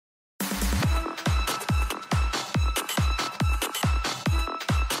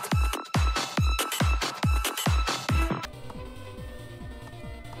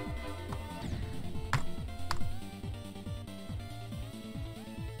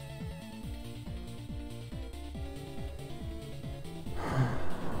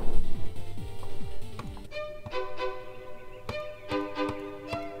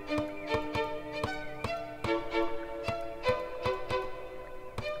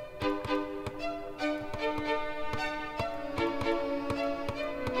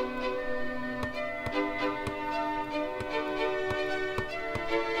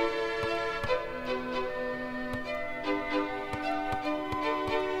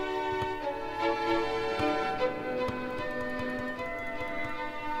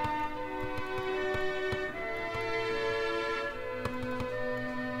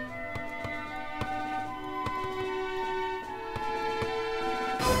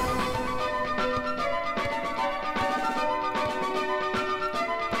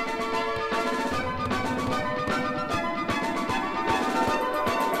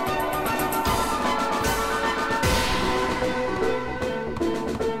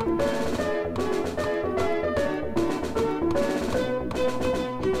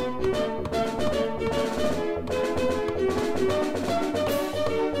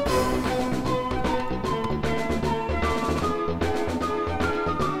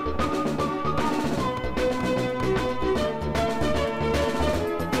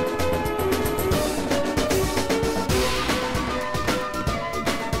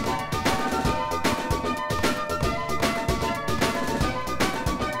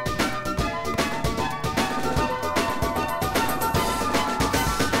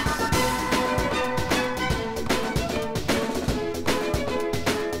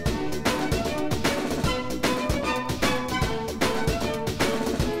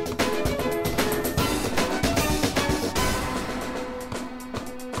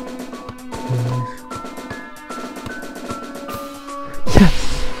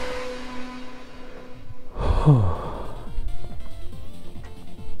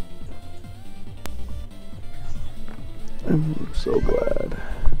so glad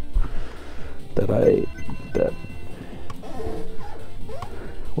that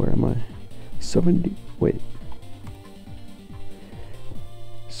where am I? 70, wait.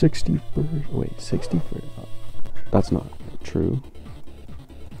 61st, wait, 61st. That's not true.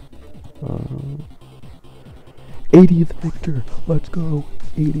 80th Victor, let's go.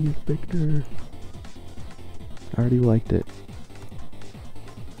 80th Victor. I already liked it.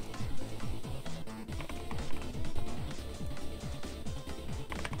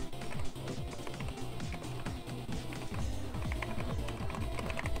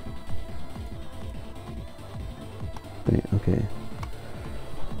 Wait, okay.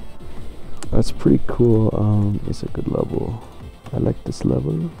 That's pretty cool. It's a good level. I like this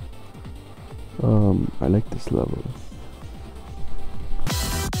level. I like this level.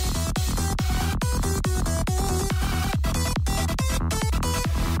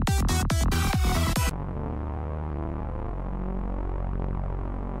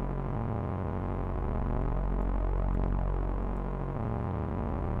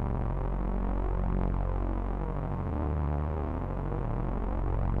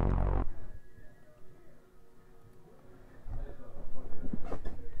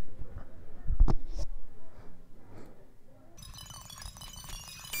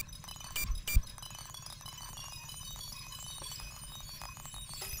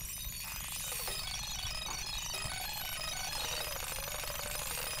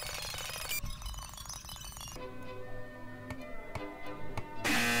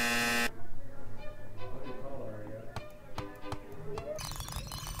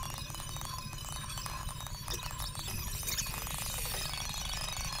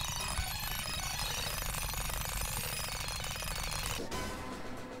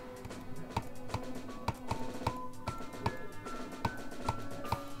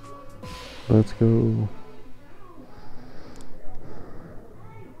 Let's go.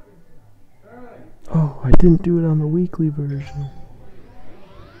 Oh, I didn't do it on the weekly version.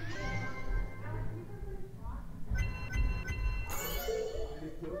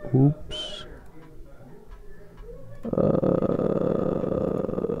 Oops.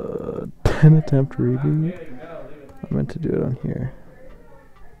 10 attempt rebeat. I meant to do it on here.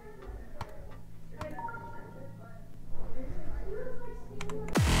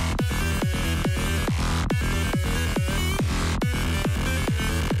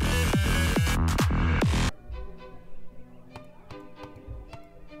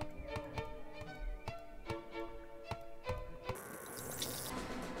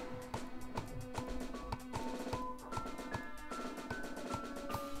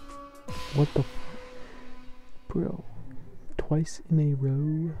 What the bro? Twice in a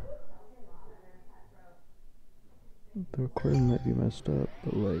row? The recording might be messed up,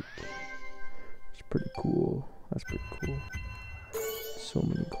 but like, it's pretty cool. That's pretty cool. So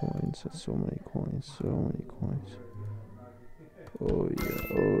many coins, that's so many coins, so many coins. Oh yeah,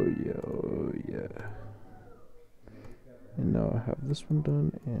 oh yeah, oh yeah. And now I have this one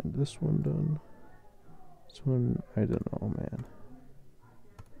done, and this one done. This one, I don't know, man.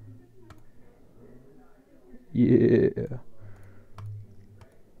 Yeah.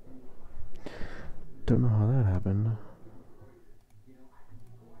 Don't know how that happened.